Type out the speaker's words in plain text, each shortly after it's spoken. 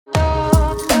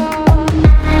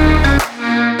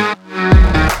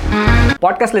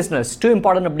Podcast listeners, two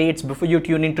important updates before you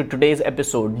tune into today's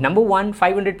episode. Number one,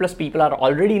 500 plus people are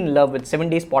already in love with 7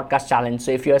 days podcast challenge.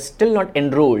 So if you are still not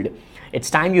enrolled, it's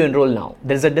time you enroll now.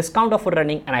 There's a discount offer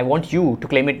running and I want you to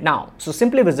claim it now. So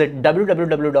simply visit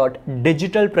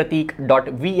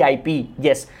www.digitalpratik.vip.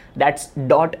 Yes, that's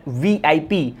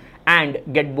 .vip and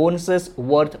get bonuses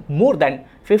worth more than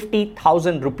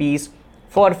 50,000 rupees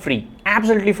for free.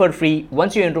 Absolutely for free.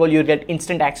 Once you enroll, you get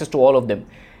instant access to all of them.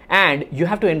 And you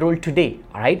have to enroll today,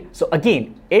 all right? So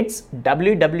again, it's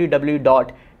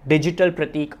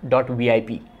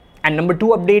www.digitalpratik.vip. And number two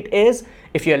update is,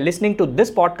 if you're listening to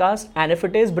this podcast and if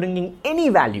it is bringing any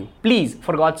value, please,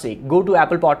 for God's sake, go to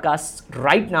Apple Podcasts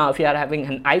right now if you are having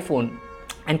an iPhone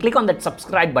and click on that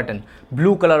subscribe button,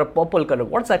 blue color or purple color,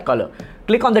 what's that color?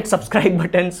 Click on that subscribe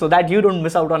button so that you don't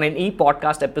miss out on any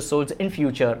podcast episodes in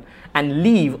future, and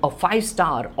leave a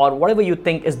 5-star or whatever you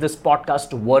think is this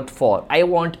podcast worth for. I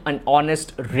want an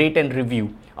honest rate and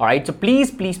review. All right, so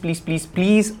please pause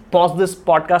this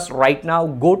podcast right now,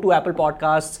 go to Apple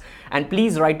Podcasts and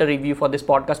please write a review for this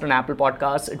podcast on Apple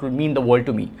Podcasts. It will mean the world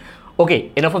to me.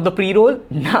 Okay, enough of the pre-roll.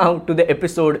 Now to the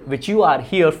episode which you are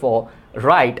here for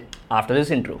right after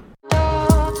this intro.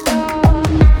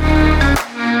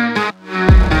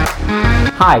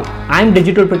 Hi, I'm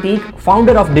Digital Pratik,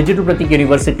 founder of Digital Pratik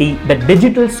University, the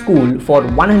digital school for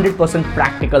 100%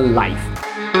 practical life.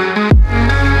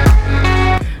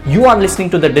 You are listening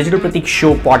to the Digital Pratik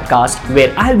Show podcast,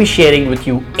 where I'll be sharing with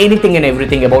you anything and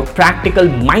everything about practical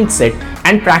mindset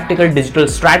and practical digital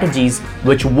strategies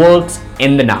which works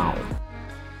in the now.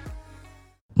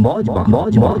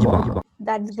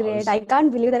 That's great. I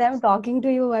can't believe that I'm talking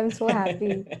to you. I'm so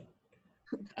happy.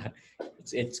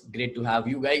 It's great to have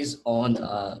you guys on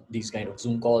these kind of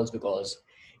Zoom calls, because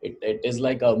it is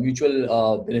like a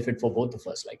mutual benefit for both of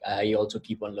us. Like, I also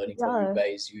keep on learning from you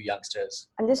guys, you youngsters.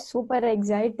 I'm just super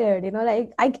excited.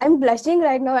 I'm blushing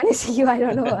right now when I see you. I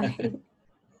don't know why.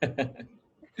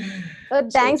 So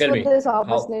thanks for this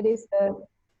opportunity, sir.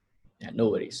 Yeah, no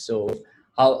worries. So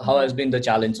how has been the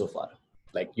challenge so far?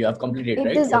 Like, you have completed, right?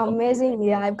 It is amazing.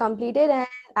 Yeah, I've completed and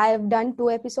I've done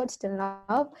 2 episodes till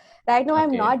now. Right now,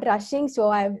 I'm not rushing, so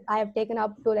I've taken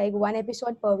up to like 1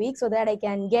 episode per week so that I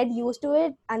can get used to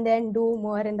it and then do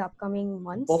more in the upcoming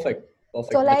months. Perfect.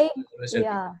 So like,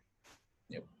 yeah.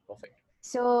 Yep, perfect.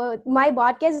 So my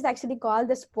podcast is actually called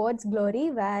The Sports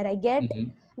Glory, where I get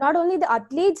not only the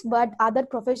athletes but other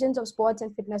professions of sports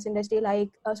and fitness industry, like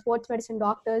sports medicine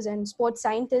doctors and sports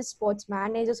scientists, sports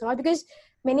managers, and all, because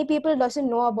many people doesn't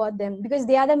know about them because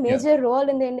they are the major role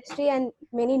in the industry and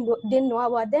many didn't know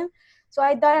about them. So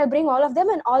I thought I'll bring all of them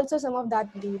and also some of that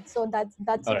lead. So that's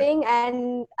the thing.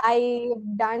 And I've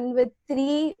done with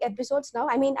 3 episodes now.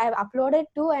 I mean, I've uploaded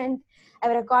 2 and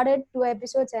I've recorded 2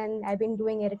 episodes and I've been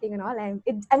doing editing and all. I'm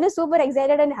just super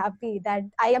excited and happy that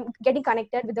I am getting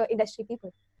connected with the industry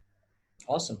people.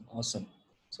 Awesome.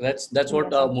 So that's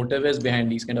what motive is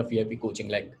behind these kind of VIP coaching.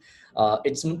 Like,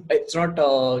 it's not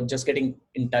just getting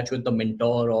in touch with the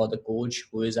mentor or the coach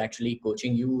who is actually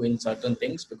coaching you in certain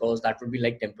things, because that would be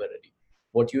like temporary.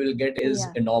 What you will get is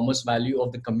enormous value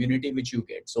of the community which you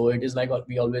get. So it is like what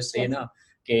we always say,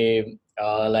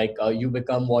 you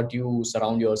become what you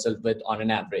surround yourself with on an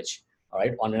average. All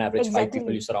right, on an average, 5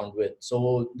 people you surround with.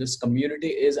 So this community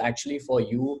is actually for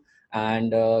you,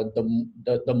 and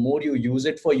the more you use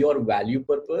it for your value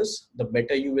purpose, the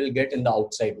better you will get in the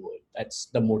outside world. That's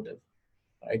the motive,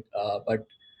 right? But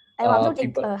I'm also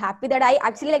happy that I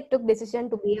actually took decision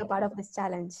to be a part of this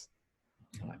challenge.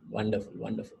 Wonderful.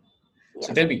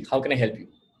 So tell me, how can I help you?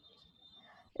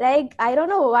 Like, I don't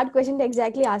know what question to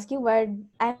exactly ask you, but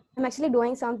I'm actually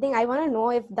doing something. I want to know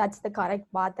if that's the correct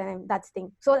path and that's the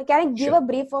thing. So can I give a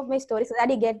brief of my story so that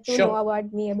you get to know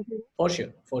about me a bit? For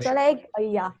sure. So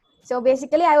So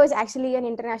basically, I was actually an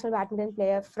international badminton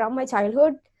player from my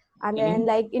childhood. And then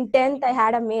in 10th, I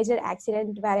had a major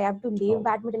accident where I have to leave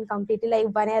badminton completely, like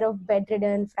 1 year of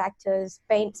bedridden, fractures,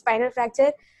 spinal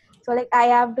fracture. So I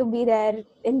have to be there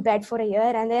in bed for a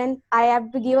year, and then I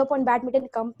have to give up on badminton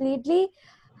completely.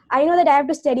 I know that I have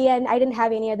to study and I didn't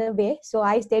have any other way. So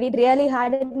I studied really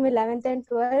hard in my 11th and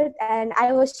 12th and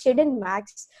I was shit in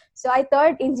maths. So I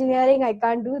thought engineering, I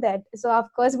can't do that. So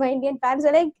of course my Indian parents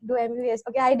were like, do MBBS.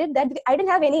 Okay, I did that. I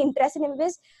didn't have any interest in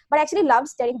MBBS, but I actually loved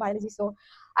studying biology. So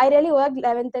I really worked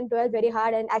 11th and 12th very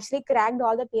hard and actually cracked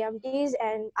all the PMTs,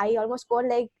 and I almost scored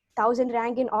 1,000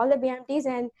 rank in all the PMTs,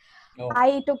 and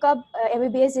I took up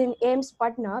MBBS in AIMS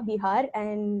Patna, Bihar,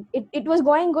 and it was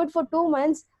going good for 2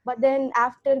 months. But then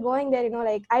after going there,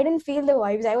 I didn't feel the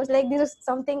vibes. I was like, this is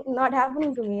something not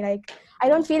happening to me. I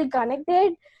don't feel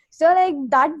connected. So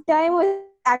that time was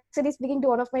actually speaking to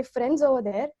one of my friends over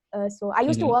there. So I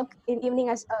used to work in evening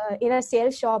as in a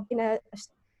sales shop, in a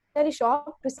stationery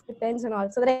shop to sell pens and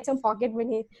all, so that I get some pocket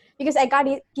money because I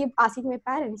can't keep asking my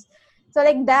parents. So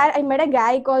like that, I met a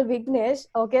guy called Vignesh.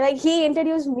 Okay, like he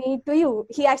introduced me to you.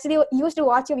 He actually used to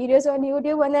watch your videos on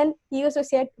YouTube, and then he used to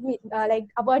say to me like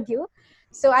about you.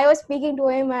 So I was speaking to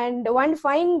him, and one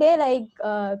fine day,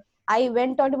 like I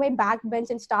went onto my back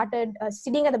bench and started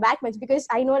sitting at the back bench because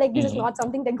I know like this is not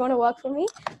something that's gonna work for me.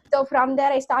 So from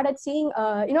there, I started seeing,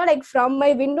 like from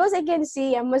my windows, I can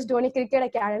see MS Dhoni Cricket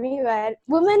Academy where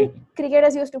women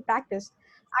cricketers used to practice.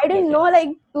 I didn't know like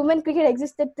women cricket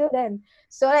existed till then.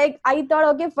 So like I thought,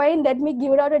 okay, fine, let me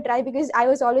give it out a try because I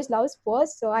was always love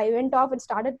sports. So I went off and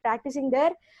started practicing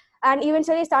there, and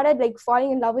eventually started like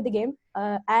falling in love with the game.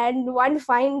 And one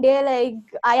fine day,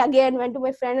 like I again went to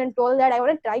my friend and told that I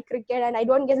want to try cricket and I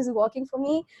don't guess it's working for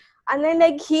me. And then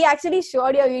like he actually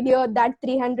showed your video, that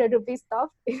 300 rupees stuff,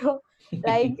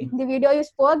 like the video you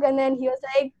spoke, and then he was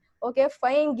like, okay,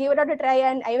 fine, give it out a try.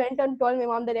 And I went and told my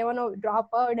mom that I want to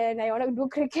drop out and I want to do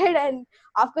cricket. And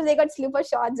of course, I got slipper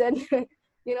shots and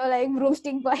like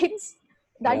broomstick bites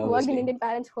that worked in Indian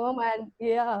parents' home. And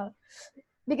yeah,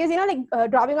 because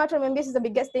like dropping out from MBS is the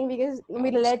biggest thing because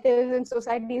relatives and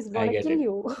society is gonna kill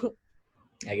you.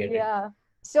 I get yeah.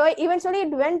 So eventually it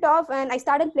went off and I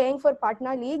started playing for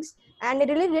Patna leagues and it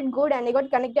really did good, and I got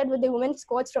connected with the women's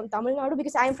coach from Tamil Nadu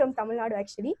because I am from Tamil Nadu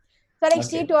actually. So like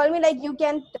she told me like you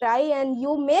can try and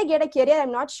you may get a career.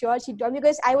 I'm not sure. She told me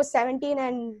because I was 17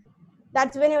 and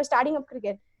that's when I was starting up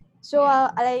cricket. So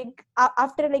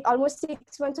after like almost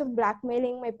 6 months of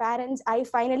blackmailing my parents, I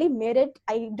finally made it.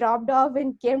 I dropped off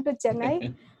and came to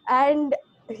Chennai. And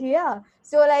yeah,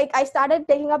 so like I started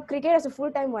taking up cricket as a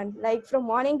full-time one. Like from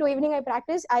morning to evening I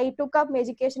practice. I took up my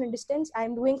education in distance.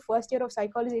 I'm doing first year of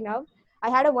psychology now. I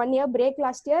had a 1 year break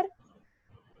last year,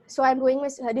 so I'm doing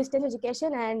my distance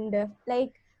education. And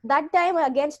like that time I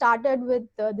again started with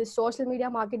the social media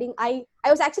marketing. I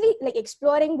was actually like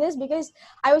exploring this because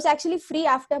I was actually free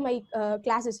after my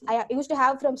classes. I used to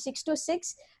have from 6 to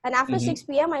 6, and after 6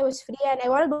 p.m. I was free and I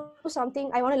want to do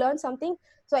something, I want to learn something.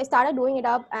 So I started doing it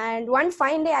up, and one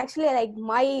fine day actually, like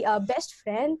my best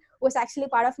friend was actually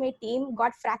part of my team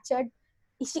got fractured.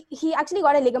 He actually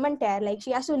got a ligament tear. Like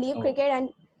she has to leave cricket and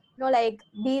like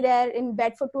be there in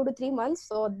bed for 2 to 3 months.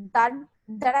 So that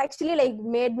actually like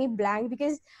made me blank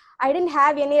because I didn't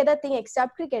have any other thing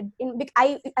except cricket.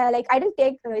 I didn't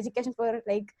take education for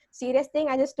like serious thing.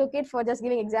 I just took it for just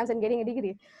giving exams and getting a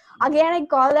degree. Again, I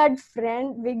called that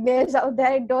friend Vignesh out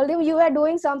there. I told him, you are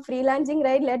doing some freelancing,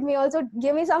 right? Let me also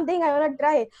give me something. I want to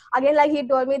try. Again, like he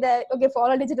told me that, okay,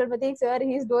 follow Digital Pratik, sir.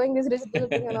 He's doing this digital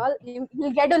thing and all.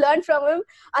 You'll get to learn from him.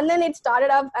 And then it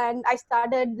started up and I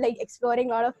started like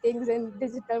exploring a lot of things in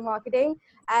digital marketing.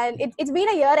 And it's been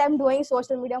a year I'm doing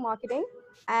social media marketing.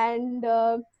 And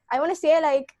I want to say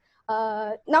like,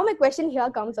 now my question here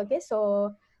comes, okay?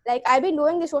 So like I've been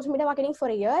doing this social media marketing for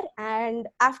a year, and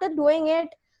after doing it,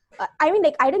 I mean,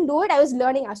 like I didn't do it. I was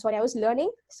learning. I was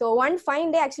learning. So one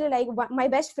fine day, actually, like my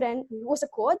best friend who was a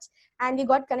coach, and we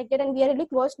got connected, and we are really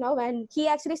close now. And he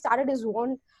actually started his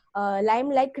own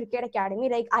Limelight Cricket Academy.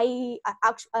 Like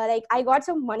I got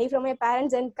some money from my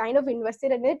parents and kind of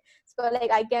invested in it, so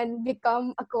like I can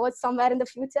become a coach somewhere in the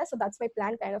future. So that's my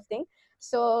plan, kind of thing.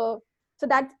 So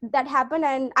that happened,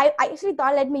 and I actually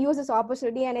thought, let me use this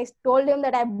opportunity, and I told him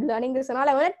that I'm learning this and all.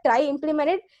 I want to try implement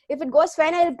it. If it goes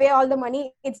fine, I'll pay all the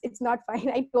money. It's not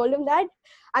fine. I told him that,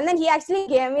 and then he actually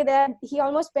gave me that. He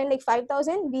almost spent like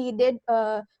 5,000. We did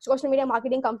social media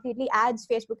marketing completely, ads,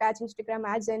 Facebook ads, Instagram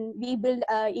ads, and we built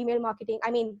email marketing.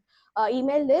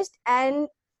 Email list. And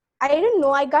I didn't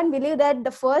know. I can't believe that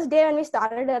the first day when we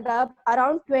started it up,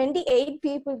 around 28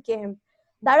 people came.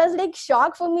 That was like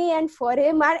shock for me and for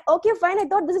him. And okay, fine, I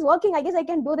thought this is working. I guess I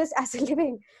can do this as a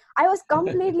living. I was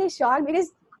completely shocked because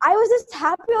I was just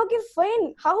happy. Okay,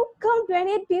 fine. How come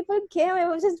 28 people came? I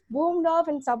was just boomed off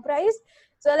and surprised.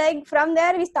 So like from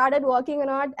there, we started working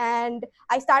on it, and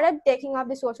I started taking up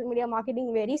the social media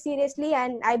marketing very seriously.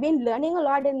 And I've been learning a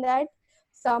lot in that.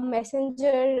 Some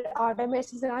messenger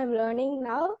automations I'm learning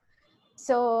now.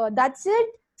 So that's it.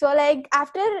 So like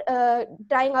after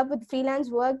trying up with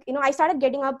freelance work, I started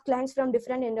getting up clients from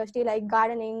different industry, like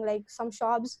gardening, like some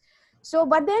shops. So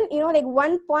but then like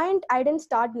one point I didn't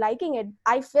start liking it.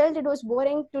 I felt it was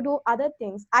boring to do other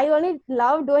things. I only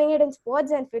love doing it in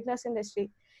sports and fitness industry.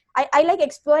 I like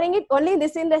exploring it only in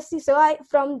this industry. So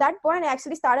from that point I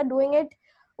actually started doing it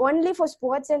only for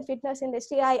sports and fitness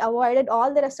industry. I avoided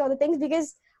all the rest of the things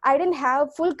because I didn't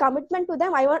have full commitment to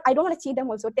them. I don't want to cheat them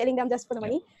also, telling them just for the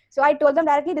money. So I told them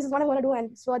directly, this is what I'm going to do.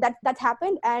 And so that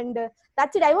happened. And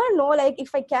that's it. I want to know, like,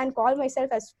 if I can call myself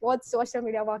as sports social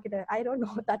media marketer. I don't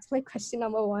know. That's my question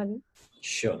number one.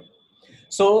 Sure.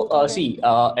 So, see,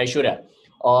 Aishwarya,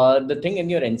 the thing in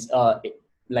your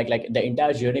like the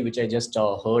entire journey which I just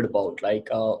heard about, like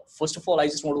first of all, I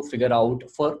just want to figure out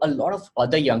for a lot of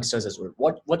other youngsters as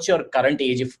well. What's your current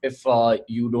age, if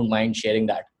you don't mind sharing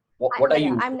that? What are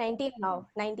you? I'm 19 now.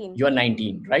 19. You're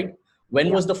 19, right?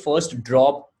 When was the first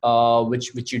drop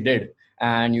which you did,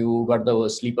 and you got the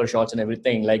sleeper shots and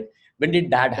everything? Like, when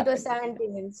did that happen? It was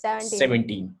 17.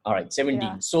 17. All right, 17.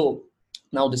 Yeah. So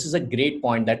now this is a great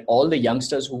point that all the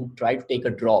youngsters who try to take a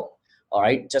drop, all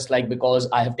right, just like because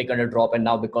I have taken a drop and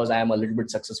now because I am a little bit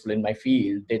successful in my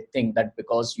field, they think that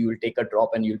because you will take a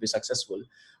drop and you'll be successful.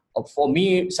 For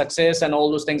me, success and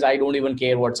all those things, I don't even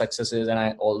care what success is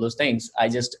and all those things. I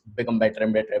just become better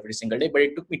and better every single day. But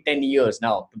it took me 10 years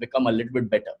now to become a little bit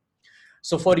better.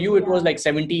 So for you, it was like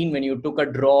 17 when you took a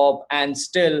drop, and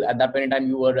still at that point in time,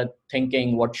 you were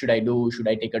thinking, what should I do? Should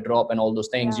I take a drop and all those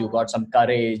things? You got some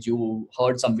courage. You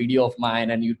heard some video of mine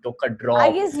and you took a drop.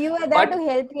 I guess you were there to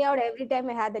help me out every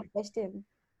time I had that question.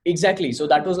 Exactly. So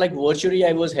that was like virtually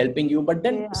I was helping you. But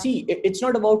then see, it's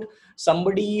not about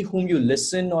somebody whom you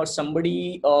listen or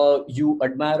somebody you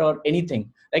admire or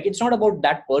anything. Like, it's not about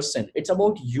that person. It's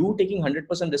about you taking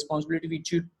 100% responsibility,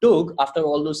 which you took after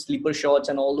all those sleeper shots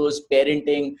and all those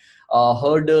parenting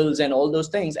hurdles and all those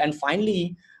things. And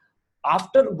finally,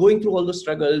 after going through all the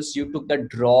struggles, you took that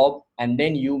drop and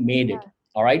then you made it.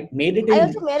 All right. Made it in I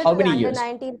also made it how many years?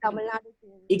 Under 19 Tamil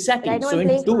Nadu. Exactly. So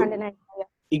in two.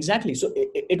 Exactly. So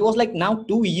it was like now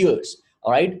 2 years.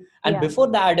 All right. And before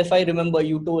that, if I remember,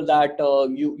 you told that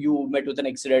you met with an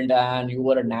accident and you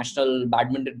were a national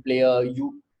badminton player.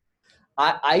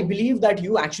 I believe that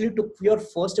you actually took your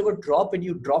first ever drop when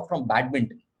you dropped from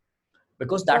badminton,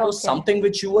 because that was something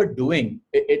which you were doing.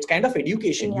 It's kind of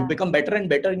education. You become better and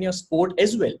better in your sport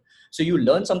as well. So you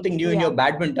learn something new in your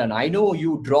badminton. I know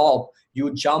you drop,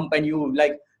 you jump, and you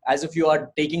like, as if you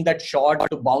are taking that shot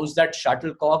to bounce that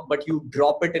shuttlecock, but you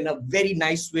drop it in a very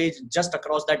nice way just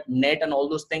across that net and all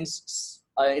those things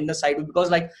in the side.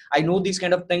 Because like, I know these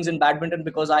kind of things in badminton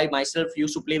because I myself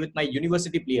used to play with my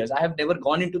university players. I have never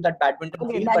gone into that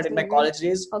badminton field, but in my college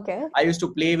days, I used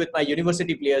to play with my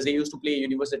university players. They used to play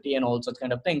university and all such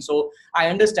kind of things. So I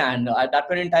understand at that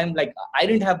point in time, like, I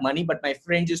didn't have money, but my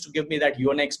friends used to give me that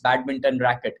Yonex badminton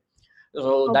racket.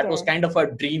 So that was kind of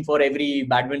a dream for every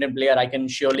badminton player. I can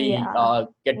surely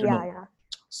get to know.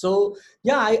 So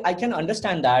I can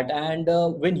understand that. And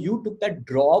when you took that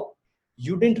drop,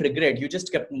 you didn't regret. You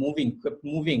just kept moving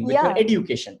with your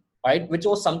education, right? Which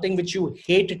was something which you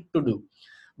hated to do.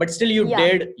 But still you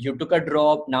did. You took a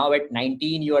drop. Now at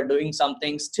 19, you are doing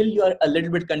something. Still you are a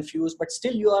little bit confused, but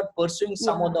still you are pursuing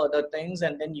some of the other things.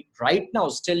 And then right now,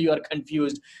 still you are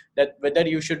confused that whether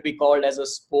you should be called as a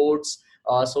sports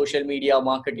social media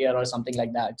marketer or something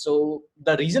like that. So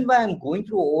the reason why I'm going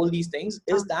through all these things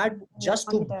is that just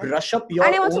to brush up your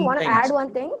own things. And I also want to add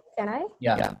one thing. Can I?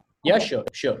 Yeah,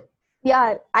 sure.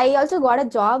 Yeah, I also got a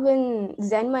job in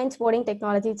ZenMind Sporting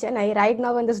Technology Chennai. Right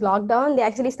now in this lockdown, they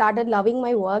actually started loving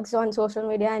my works on social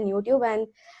media and YouTube, and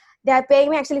they are paying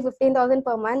me actually 15,000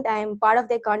 per month. I'm part of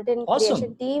their content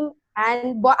creation team,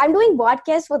 and I'm doing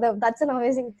podcasts for them. That's an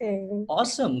amazing thing.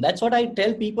 Awesome. That's what I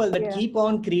tell people, that keep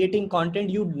on creating content.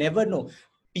 You never know.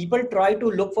 People try to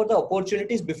look for the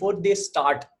opportunities before they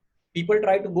start. People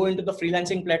try to go into the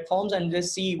freelancing platforms and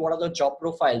just see what are the job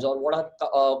profiles or what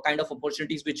are kind of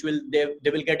opportunities which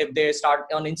they will get if they start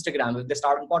on Instagram, if they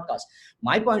start on podcast.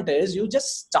 My point is, you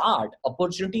just start.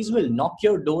 Opportunities will knock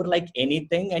your door like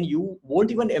anything, and you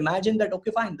won't even imagine that,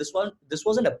 okay, fine, this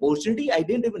was an opportunity. I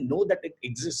didn't even know that it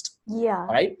exists.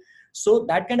 Right. So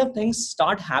that kind of things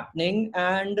start happening.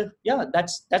 And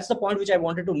that's the point which I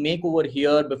wanted to make over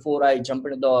here before I jump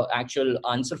into the actual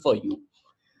answer for you.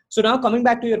 So now coming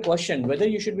back to your question, whether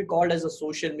you should be called as a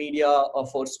social media or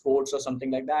for sports or something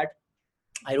like that,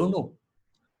 I don't know.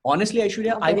 Honestly,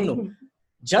 Aishwarya, I don't know.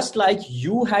 Just like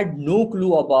you had no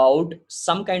clue about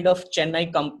some kind of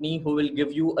Chennai company who will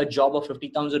give you a job of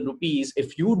 50,000 rupees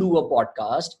if you do a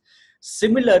podcast.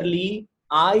 Similarly,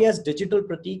 I as Digital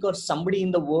Pratik or somebody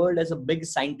in the world as a big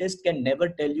scientist can never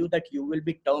tell you that you will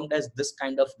be termed as this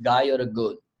kind of guy or a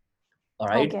girl. All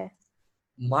right. Okay.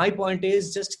 My point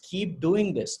is, just keep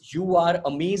doing this. You are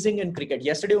amazing in cricket.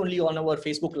 Yesterday only on our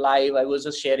Facebook Live, I was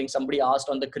just sharing, somebody asked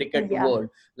on the cricket world,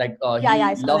 like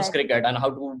he loves cricket and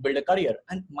how to build a career.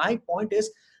 And my point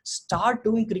is, start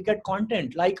doing cricket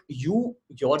content, like you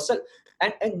yourself,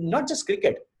 and not just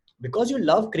cricket, because you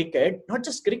love cricket, not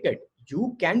just cricket.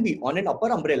 you can be on an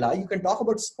upper umbrella. You can talk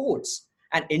about sports.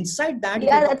 And inside that,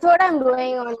 that's what I'm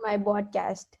doing on my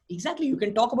podcast. Exactly. You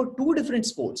can talk about two different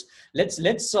sports. Let's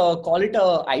call it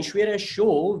a Aishwarya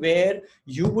show where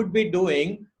you would be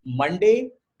doing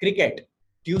Monday cricket,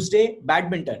 Tuesday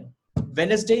badminton,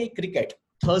 Wednesday cricket,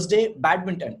 Thursday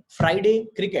badminton, Friday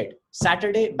cricket,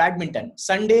 Saturday badminton,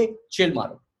 Sunday chill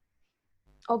maro.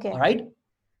 Okay. All right.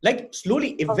 Like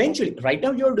slowly, eventually, right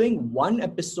now you're doing one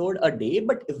episode a day,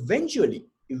 but eventually,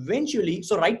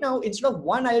 so right now, instead of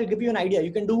one, I'll give you an idea.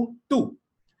 You can do two.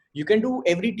 You can do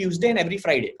every Tuesday and every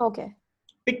Friday. Okay.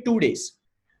 Pick 2 days.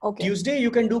 Okay. Tuesday,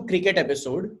 you can do cricket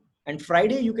episode, and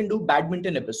Friday, you can do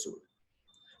badminton episode.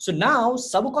 So now,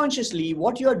 subconsciously,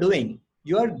 what you are doing,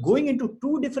 you are going into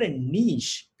two different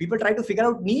niche. People try to figure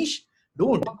out niche.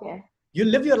 Don't. Okay. You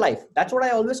live your life. That's what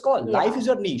I always call. Yeah. Life is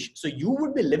your niche. So you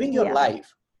would be living your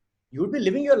life. You would be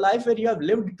living your life where you have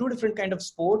lived two different kind of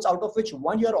sports, out of which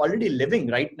one you are already living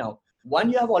right now. One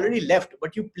you have already left,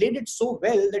 but you played it so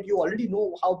well that you already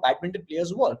know how badminton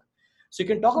players work. So you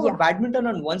can talk about badminton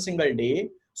on one single day.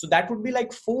 So that would be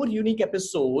like 4 unique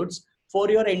episodes for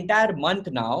your entire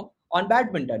month now on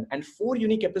badminton, and 4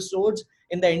 unique episodes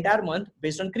in the entire month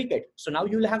based on cricket. So now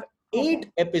you'll have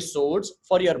 8 episodes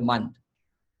for your month.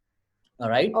 All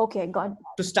right. Okay, got it.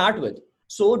 To start with.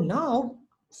 So now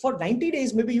for 90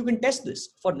 days, maybe you can test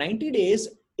this. For 90 days,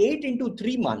 8 into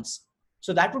 3 months.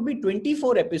 So that would be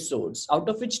 24 episodes, out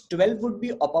of which 12 would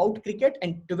be about cricket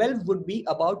and 12 would be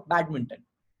about badminton.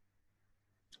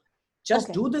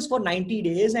 Just do this for 90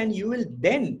 days and you will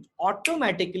then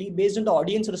automatically, based on the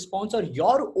audience response or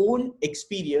your own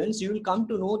experience, you will come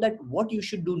to know that what you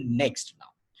should do next now.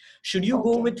 Should you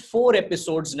go with 4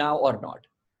 episodes now or not?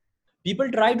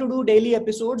 People try to do daily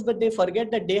episodes, but they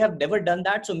forget that they have never done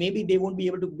that. So maybe they won't be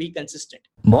able to be consistent.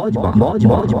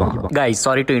 Guys,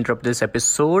 sorry to interrupt this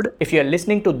episode. If you're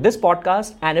listening to this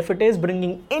podcast and if it is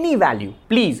bringing any value,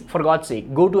 please, for God's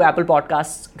sake, go to Apple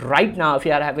Podcasts right now if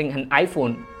you are having an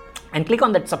iPhone and click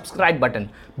on that subscribe button,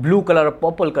 blue color or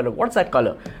purple color, what's that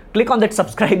color? Click on that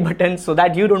subscribe button so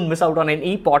that you don't miss out on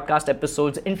any podcast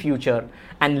episodes in future,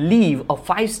 and leave a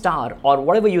 5-star or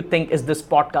whatever you think is this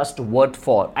podcast worth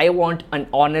for. I want an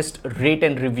honest rate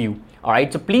and review. All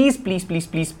right. So please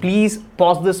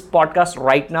pause this podcast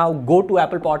right now. Go to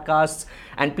Apple Podcasts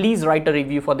and please write a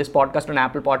review for this podcast on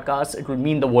Apple Podcasts. It will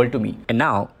mean the world to me. And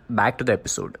now back to the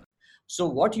episode. So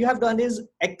what you have done is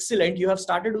excellent. You have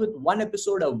started with 1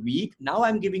 episode a week. Now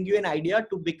I'm giving you an idea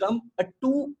to become a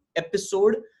 2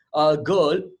 episode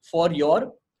girl for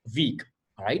your week.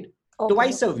 All right.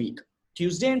 Twice a week,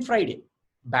 Tuesday and Friday,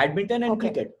 badminton and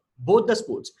cricket, both the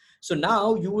sports. So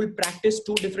now you will practice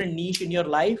 2 different niche in your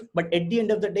life. But at the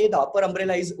end of the day, the upper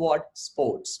umbrella is what?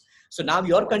 Sports. So now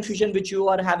your confusion which you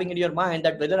are having in your mind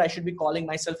that whether I should be calling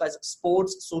myself as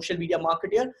sports social media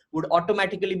marketer would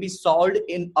automatically be solved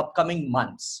in upcoming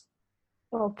months.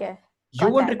 Okay. You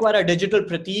won't require a digital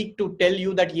Pratik to tell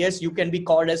you that yes, you can be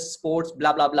called as sports,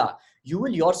 blah, blah, blah. You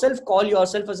will yourself call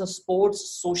yourself as a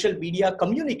sports social media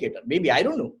communicator. Maybe, I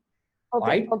don't know.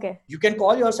 Right? You can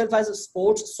call yourself as a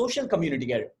sports social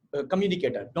communicator,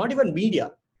 not even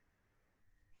media.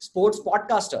 Sports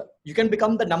podcaster. You can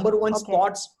become the number 1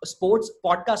 sports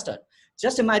podcaster.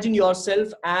 Just imagine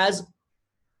yourself as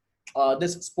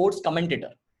this sports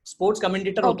commentator.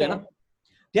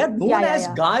 They are known as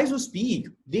guys who speak.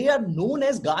 They are known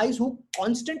as guys who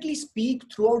constantly speak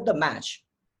throughout the match.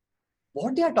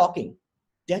 What they are talking?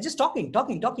 They are just talking.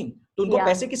 तो उनको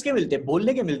पैसे किसके मिलते हैं?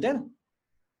 बोलने के मिलते हैं ना?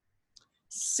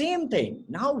 Same thing.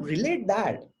 Now relate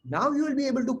that. Now you will be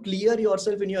able to clear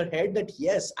yourself in your head that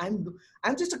yes, I'm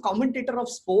just a commentator of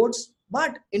sports,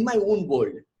 but in my own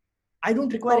world. I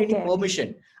don't require any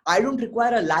permission. I don't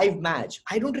require a live match.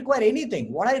 I don't require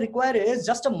anything. What I require is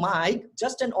just a mic,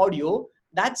 just an audio.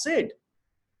 That's it.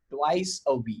 Twice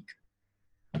a week.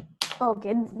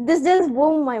 Okay. This just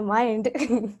blew my mind.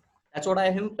 That's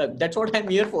what I'm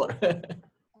here for.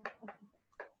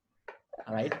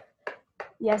 All right.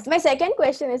 Yes. My second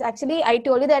question is actually, I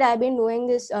told you that I've been doing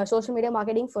this social media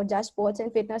marketing for just sports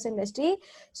and fitness industry.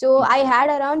 So I had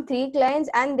around 3 clients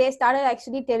and they started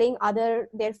actually telling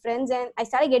their friends, and I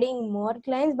started getting more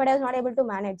clients, but I was not able to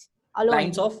manage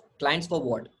alone. Clients for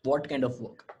what? What kind of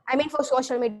work? I mean, for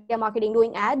social media marketing,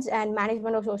 doing ads and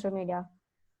management of social media.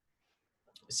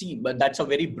 See, but that's a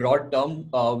very broad term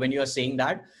when you are saying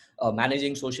that.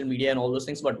 Managing social media and all those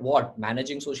things, but what?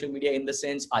 Managing social media in the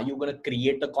sense, are you going to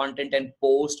create the content and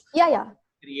post?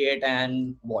 Create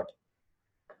and what?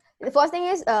 The first thing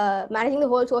is managing the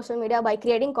whole social media by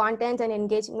creating content and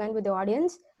engagement with the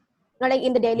audience, not like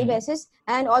in the daily basis,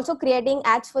 and also creating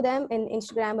ads for them in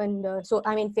Instagram and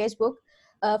Facebook.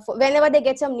 whenever they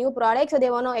get some new products, so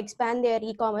they want to expand their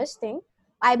e-commerce thing.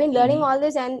 I've been learning all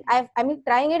this, and I've been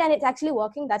trying it, and it's actually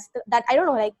working. That I don't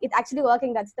know, like it's actually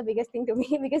working. That's the biggest thing to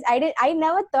me because I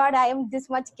never thought I am this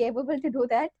much capable to do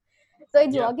that. So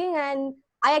it's working, and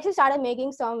I actually started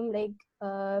making some like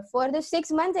for the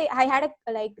 6 months I had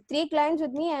like 3 clients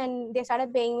with me, and they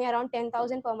started paying me around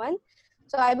 10,000 per month.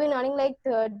 So I've been earning like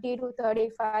 30 to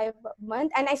 35 a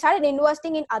month, and I started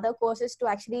investing in other courses to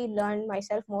actually learn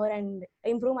myself more and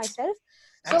improve myself.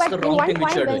 That's the wrong thing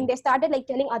which you're when doing. they started like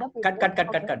telling other people,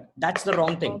 cut. That's the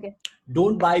wrong thing.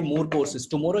 Don't buy more courses.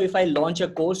 Tomorrow, if I launch a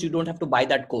course, you don't have to buy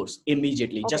that course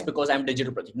immediately just because I'm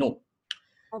Digital Project. No.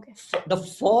 The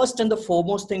first and the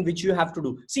foremost thing which you have to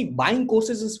do, see, buying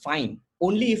courses is fine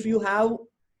only if you have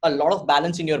a lot of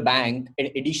balance in your bank, an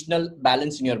additional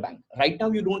balance in your bank. Right now,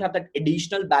 you don't have that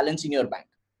additional balance in your bank.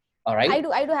 All right. I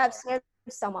do have saved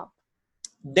some up.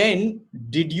 Then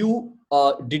did you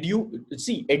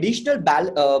see additional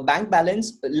bank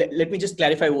balance? Let me just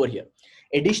clarify over here.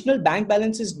 Additional bank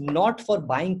balance is not for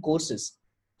buying courses.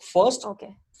 First,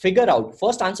 figure out,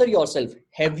 first answer yourself,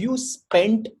 have you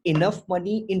spent enough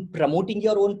money in promoting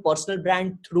your own personal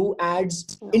brand through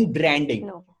ads, in branding?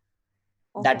 No.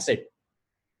 That's it.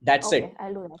 That's it.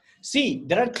 I'll do that. See,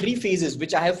 there are 3 phases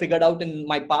which I have figured out in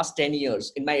my past 10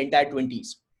 years, in my entire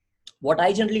 20s. What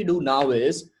I generally do now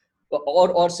is,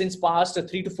 or since past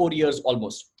 3 to 4 years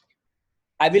almost,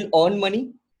 I will earn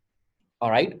money. All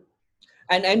right.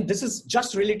 And this is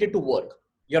just related to work.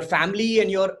 Your family and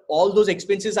your all those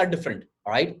expenses are different.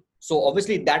 All right. So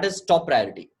obviously that is top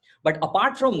priority. But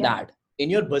apart from that, in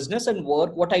your business and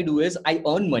work, what I do is I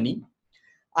earn money.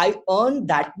 I earn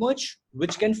that much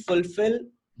which can fulfill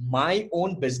my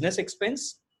own business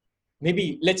expense.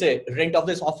 Maybe let's say rent of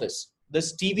this office,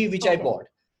 this TV which I bought,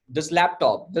 this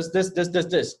laptop,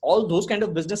 this, all those kind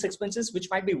of business expenses, which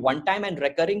might be one time and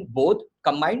recurring, both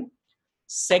combined.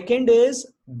 Second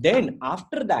is, then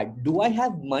after that, do I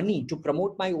have money to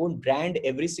promote my own brand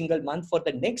every single month for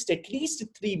the next at least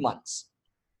 3 months?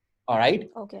 All right.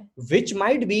 Which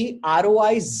might be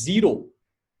ROI 0.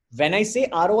 When I say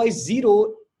ROI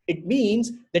 0, it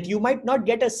means that you might not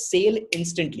get a sale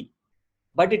instantly,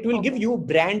 but it will give you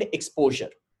brand exposure,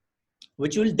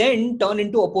 which will then turn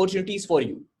into opportunities for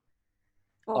you.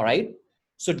 All right.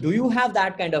 So do you have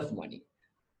that kind of money?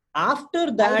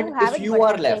 After that, if you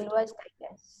are left,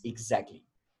 exactly.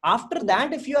 After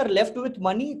that, if you are left with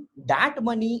money, that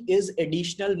money is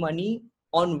additional money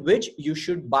on which you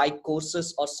should buy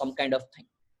courses or some kind of thing.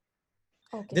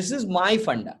 This is my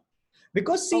funda.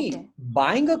 Because see,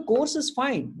 buying a course is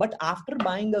fine, but after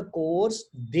buying a course,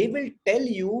 they will tell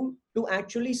you to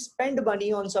actually spend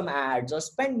money on some ads or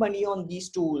spend money on these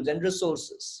tools and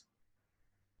resources.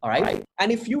 All right. And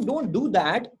if you don't do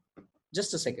that,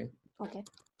 just a second.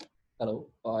 Hello.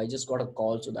 I just got a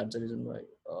call. So that's the reason why.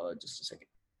 Just a second.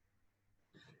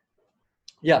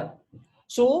 Yeah.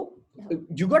 So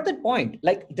you got that point.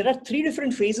 Like there are 3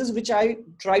 different phases, which I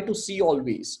try to see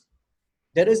always.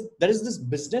 There is this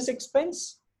business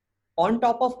expense. On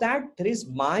top of that, there is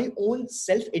my own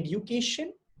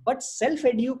self-education, but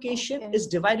self-education is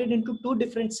divided into 2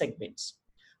 different segments.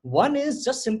 One is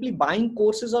just simply buying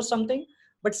courses or something,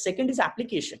 but second is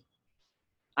application.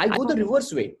 I go the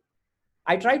reverse way.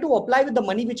 I try to apply with the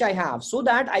money which I have so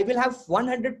that I will have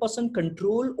 100%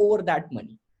 control over that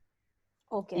money.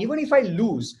 Even if I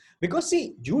lose, because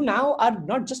see, you now are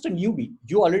not just a newbie.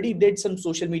 You already did some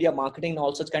social media marketing and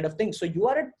all such kind of things. So you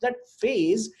are at that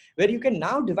phase where you can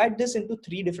now divide this into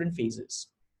 3 different phases.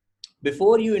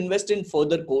 Before you invest in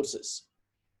further courses,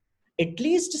 at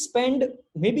least spend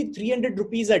maybe 300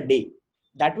 rupees a day.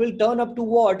 That will turn up to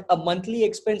what? A monthly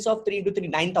expense of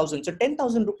 9,000. So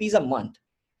 10,000 rupees a month.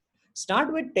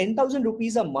 Start with 10,000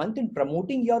 rupees a month in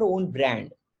promoting your own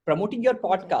brand, promoting your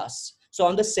podcasts. So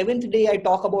on the 7th day, I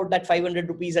talk about that 500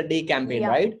 rupees a day campaign,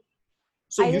 right?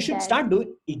 So you should start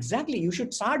doing, exactly. You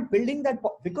should start building that,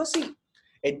 because see,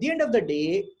 at the end of the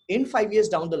day, in 5 years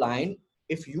down the line,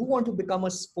 if you want to become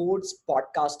a sports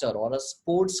podcaster or a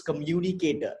sports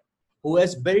communicator who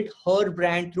has built her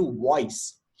brand through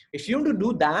voice, if you want to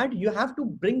do that, you have to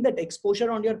bring that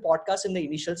exposure on your podcast in the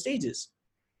initial stages.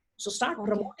 So start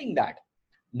promoting that.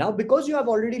 Now, because you have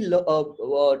already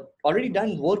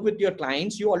done work with your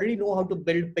clients, you already know how to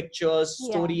build pictures,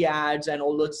 story ads, and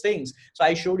all those things. So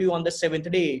I showed you on the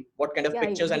 7th day what kind of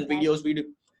pictures and videos we do.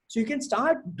 So you can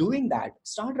start doing that.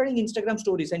 Start running Instagram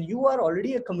stories, and you are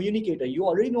already a communicator. You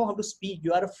already know how to speak.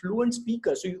 You are a fluent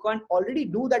speaker. So you can already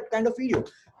do that kind of video.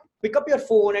 Pick up your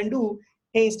phone and do,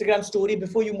 hey, Instagram story,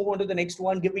 before you move on to the next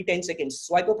one, give me 10 seconds.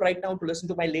 Swipe up right now to listen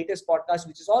to my latest podcast,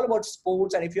 which is all about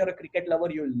sports. And if you're a cricket lover,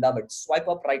 you'll love it. Swipe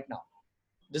up right now.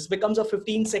 This becomes a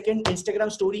 15-second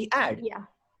Instagram story ad. Yeah.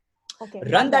 Okay.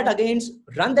 Run that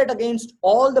against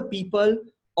all the people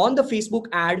on the Facebook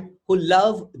ad who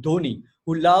love Dhoni,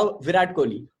 who love Virat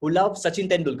Kohli, who love Sachin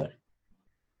Tendulkar.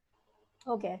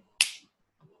 Okay.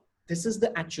 This is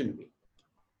the actual way.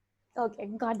 Okay,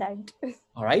 got that.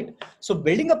 All right. So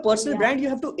building a personal brand, you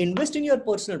have to invest in your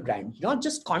personal brand, not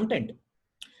just content.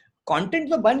 Content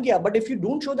to ban gaya, but if you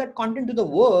don't show that content to the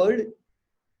world,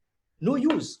 no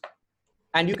use.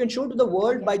 And you can show to the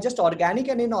world by just organic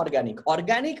and inorganic.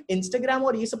 Organic, Instagram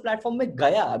or ये platform में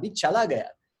गया, अभी चला गया.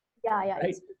 Yeah.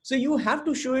 Right. So you have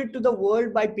to show it to the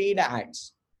world by paid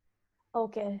ads.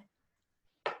 Okay.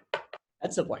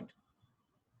 That's the point.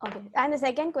 Okay. And the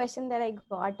second question that I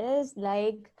got is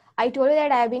like, I told you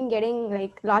that I've been getting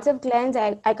like lots of clients.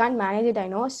 I can't manage it, I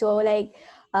know. So like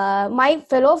my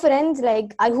fellow friends,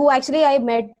 like who actually I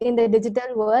met in the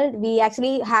digital world, we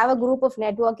actually have a group of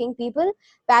networking people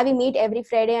where we meet every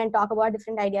Friday and talk about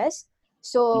different ideas.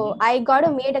 So I got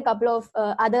to meet a couple of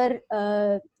other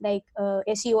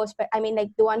SEOs. I mean, like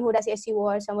the one who does SEO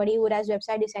or somebody who does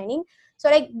website designing. So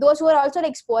like those who are also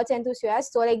like sports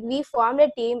enthusiasts. So like we formed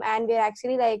a team and we're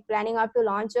actually like planning out to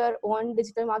launch our own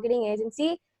digital marketing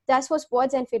agency just for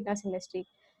sports and fitness industry.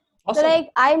 Awesome. So like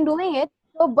I'm doing it.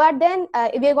 So but then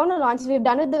we're going to launch. We've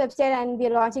done with the website and we're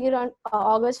launching it on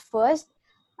August 1st.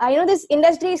 This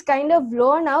industry is kind of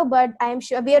low now, but I'm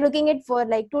sure we are looking at for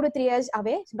like 2 to 3 years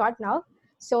away. Not now.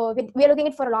 So we are looking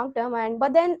at for a long term.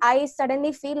 But then I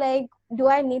suddenly feel like, do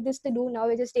I need this to do now?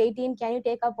 We're just 18. Can you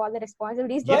take up all the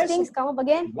responsibilities? Those things come up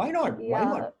again. Why not? Yeah.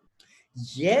 Why not?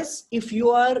 Yes, if you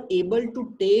are able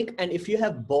to take and if you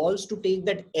have balls to take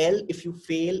that L if you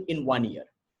fail in 1 year.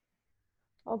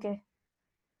 Okay.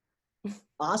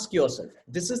 Ask yourself.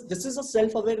 This is a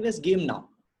self-awareness game now.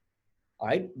 All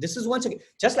right. This is once again,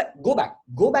 just like go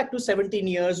back to 17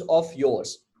 years of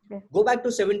yours. Okay. Go back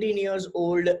to 17 years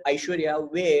old Aishwarya,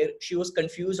 where she was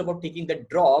confused about taking that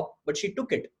drop, but she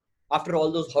took it after all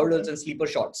those hurdles and sleeper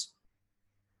shots.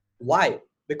 Why?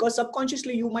 Because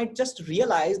subconsciously you might just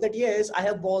realize that, yes, I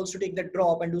have balls to take that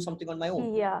drop and do something on my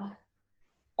own. Yeah.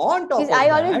 On top of that, I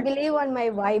always believe on my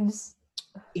vibes.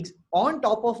 On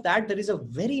top of that, there is a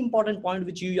very important point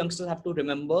which you youngsters have to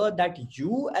remember, that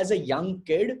you as a young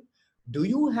kid, do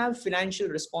you have financial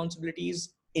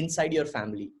responsibilities inside your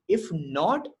family? If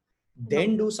not,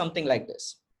 then do something like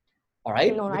this. All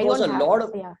right. No, because I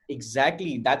don't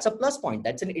exactly, that's a plus point.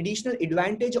 That's an additional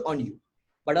advantage on you.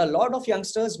 But a lot of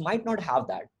youngsters might not have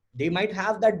that. They might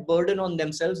have that burden on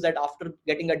themselves that after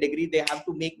getting a degree, they have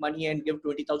to make money and give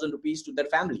 20,000 rupees to their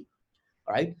family.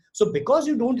 All right. So because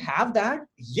you don't have that,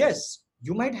 yes,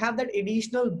 you might have that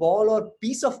additional ball or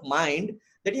peace of mind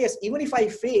that, yes, even if I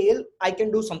fail, I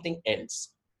can do something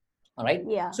else. All right.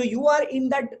 Yeah. So you are in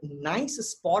that nice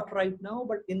spot right now,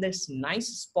 but in this nice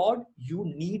spot, you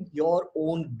need your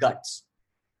own guts.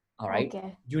 All right.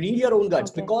 Okay. You need your own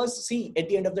guts because see, at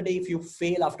the end of the day, if you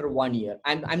fail after 1 year,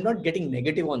 I'm not getting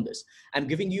negative on this. I'm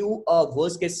giving you a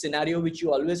worst case scenario, which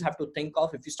you always have to think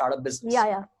of if you start a business.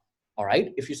 Yeah. All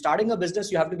right. If you're starting a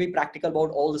business, you have to be practical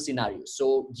about all the scenarios.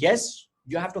 So yes,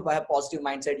 you have to have a positive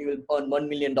mindset. You will earn $1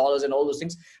 million and all those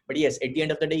things. But yes, at the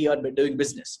end of the day, you are doing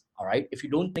business. All right. If you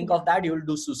don't think of that, you will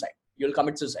do suicide. You'll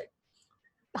commit suicide.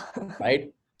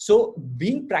 Right. So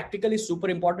being practical is super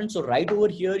important. So right over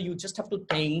here, you just have to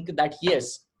think that,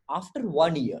 yes, after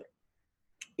 1 year,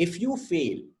 if you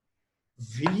fail,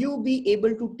 will you be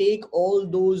able to take all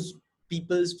those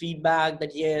people's feedback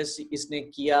that, yes, इसने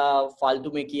किया,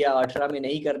 फालतू में किया, 18 में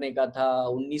नहीं करने का था,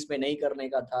 19 में नहीं करने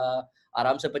का था,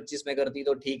 आराम से 25 में करती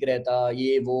तो ठीक रहता,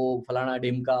 ये वो फलाना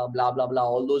ढिमका, blah, blah, blah,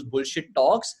 all those bullshit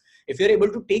talks. If you're able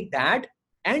to take that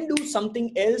and do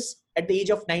something else at the age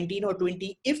of 19 or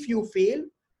 20, if you fail,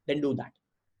 then do that.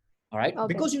 All right.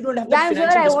 Because you don't have that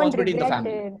financial responsibility in the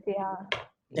family.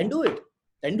 Then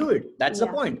do it. That's the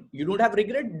point. You don't have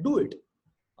regret. Do it.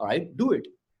 All right. Do it.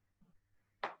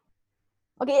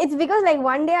 Okay. It's because like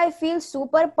one day I feel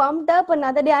super pumped up.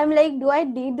 Another day I'm like, do I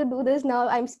need to do this now?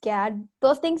 I'm scared.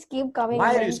 Those things keep coming.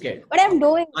 Why are you scared? But I'm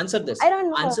doing. Answer this. I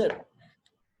don't know.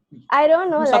 I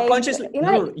don't know.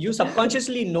 You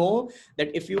subconsciously know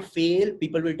that if you fail,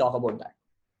 people will talk about that.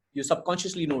 You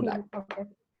subconsciously know that. Okay.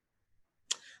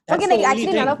 Like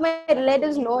actually none of my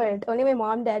relatives know it. Only my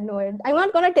mom, dad know it. I'm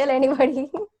not gonna tell anybody.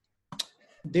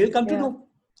 They'll come to know.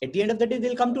 At the end of the day,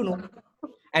 they'll come to know.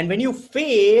 And when you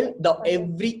fail,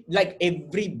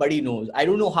 everybody knows. I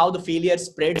don't know how the failure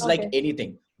spreads like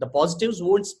anything. The positives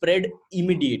won't spread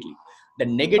immediately. The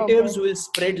negatives will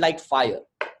spread like fire.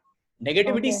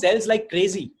 Negativity sells like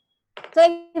crazy.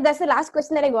 So that's the last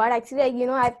question that I got. Actually,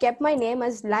 I've kept my name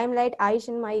as Limelight Aish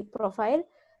in my profile.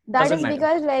 That Doesn't is matter.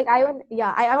 because like I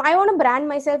want to brand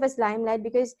myself as Limelight,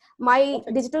 because my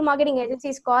Perfect. digital marketing agency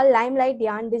is called Limelight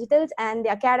Yarn Digitals, and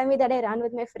the academy that I run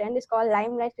with my friend is called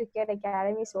Limelight Cricket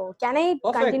Academy. So can I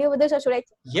Perfect. continue with this, or should I?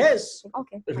 Yes.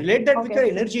 Okay. Relate that with Okay. your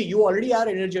energy. You already are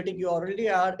energetic. You already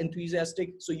are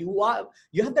enthusiastic. So you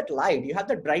have that light. You have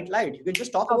that bright light. You can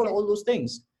just talk about Okay. all those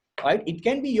things, right? It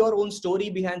can be your own story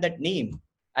behind that name.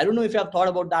 I don't know if you have thought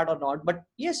about that or not, but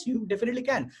yes, you definitely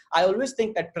can. I always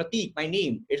think that Pratik, my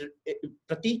name,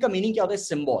 Pratik ka meaning kya hota hai?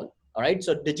 Symbol. All right.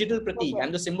 So digital Pratik. Okay.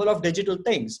 I'm the symbol of digital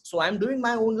things. So I'm doing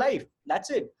my own life.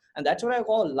 That's it. And that's what I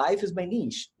call life is my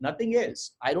niche. Nothing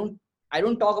else. I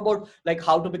don't talk about like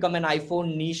how to become an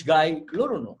iPhone niche guy.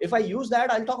 No. If I use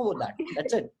that, I'll talk about that.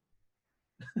 That's it.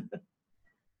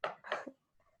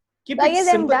 Keep So I it guess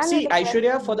I'm simple. done with See, the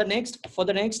Aishwarya, question. for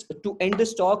the next to end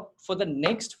this talk, for the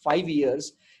next 5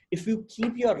 years, if you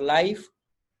keep your life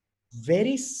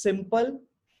very simple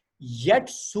yet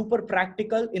super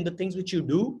practical in the things which you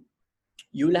do,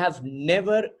 you will have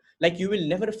never you will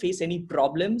never face any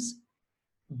problems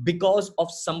because of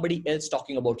somebody else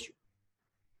talking about you.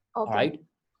 All Okay. right.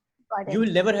 Got You it.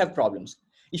 will never have problems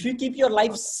if you keep your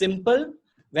life Okay. simple.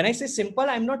 When I say simple,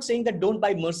 I'm not saying that don't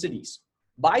buy Mercedes.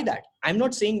 Buy that. I'm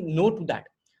not saying no to that.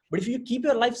 But if you keep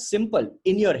your life simple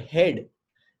in your head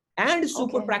and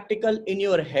super Okay. practical in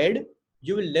your head,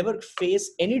 you will never face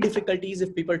any difficulties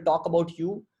if people talk about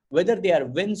you, whether they are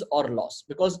wins or loss.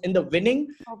 Because in the winning,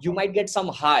 you Okay. might get some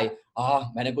high.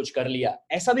 मैंने कुछ कर लिया.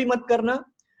 ऐसा भी मत करना.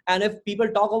 And if people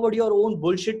talk about your own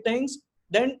bullshit things,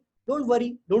 then don't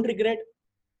worry, don't regret.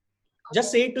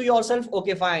 Just say to yourself,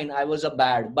 okay, fine, I was a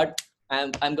bad, but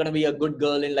I'm gonna be a good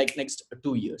girl in like next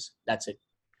 2 years. That's it.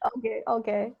 Okay.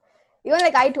 Okay. Even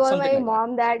like I told Something my like that.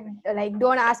 mom that like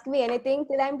don't ask me anything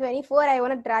till I'm 24. I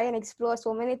want to try and explore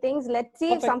so many things. Let's see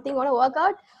if Perfect. something want to work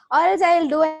out, or else I'll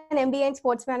do an MBA in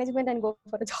sports management and go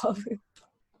for a job.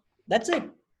 That's it.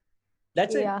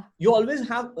 That's it. Yeah. You always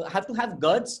have to have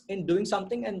guts in doing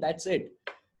something, and that's it.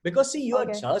 Because see, you're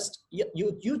Okay. just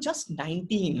you just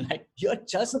 19. Like you're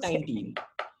just Okay. 19.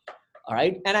 All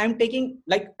right. And I'm taking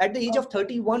like at the age of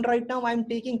 31 right now, I'm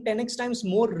taking 10x times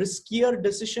more riskier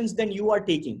decisions than you are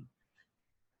taking.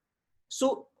 So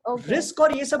Okay. risk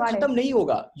और ये सब Got it. खत्म नहीं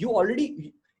होगा. You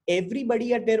already,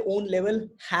 everybody at their own level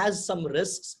has some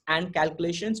risks and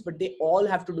calculations, but they all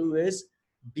have to do is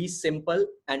be simple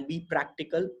and be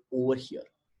practical over here.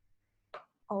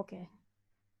 Okay.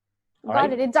 All Got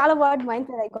right. it. It's all about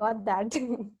mindset. I got that.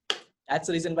 That's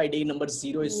the reason why day number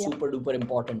 0 is Yeah. super duper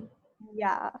important.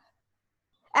 Yeah.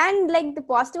 And like the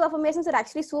positive affirmations are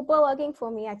actually super working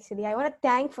for me. Actually, I want to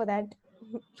thank for that.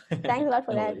 Thanks a lot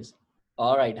for No that. worries.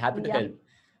 All right. Happy to Yeah. help.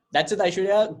 That's it,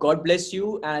 Aishwarya. God bless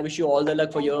you. And I wish you all the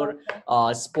luck for Thank your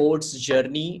you. sports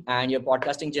journey and your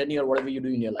podcasting journey or whatever you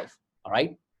do in your life. All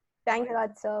right. Thanks a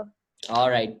lot, sir. All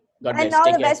right. God And bless. all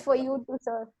Take the care. best for you too,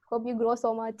 sir. Hope you grow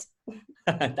so much.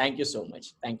 Thank you so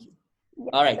much. Thank you. Yeah,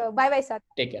 All right. so bye, sir.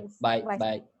 Take care. Yes. Bye. Bye.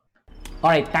 Bye. All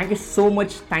right, thank you so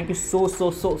much. Thank you so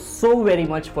very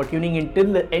much for tuning in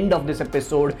till the end of this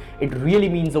episode. It really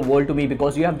means the world to me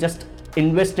because you have just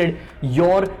invested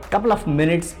your couple of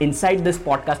minutes inside this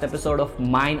podcast episode of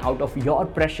mine out of your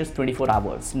precious 24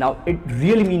 hours. Now, it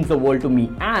really means the world to me,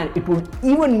 and it would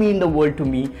even mean the world to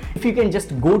me if you can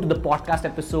just go to the podcast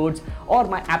episodes or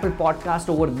my Apple podcast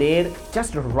over there,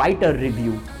 just write a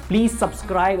review. Please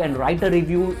subscribe and write a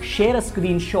review, share a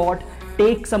screenshot,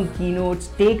 take some keynotes,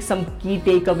 take some key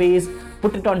takeaways,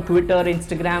 put it on Twitter,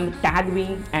 Instagram, tag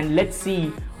me, and let's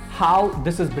see how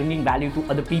this is bringing value to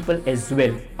other people as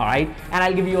well. All right, and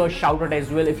I'll give you a shout out as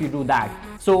well if you do that.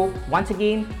 So once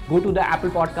again, go to the Apple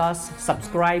Podcasts,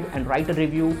 subscribe and write a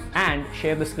review and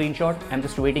share the screenshot. I'm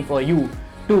just waiting for you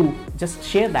to just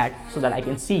share that so that I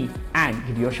can see and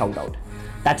give you a shout out.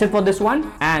 That's it for this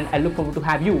one, and I look forward to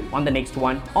have you on the next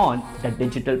one on the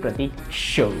Digital Pratik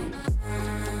Show.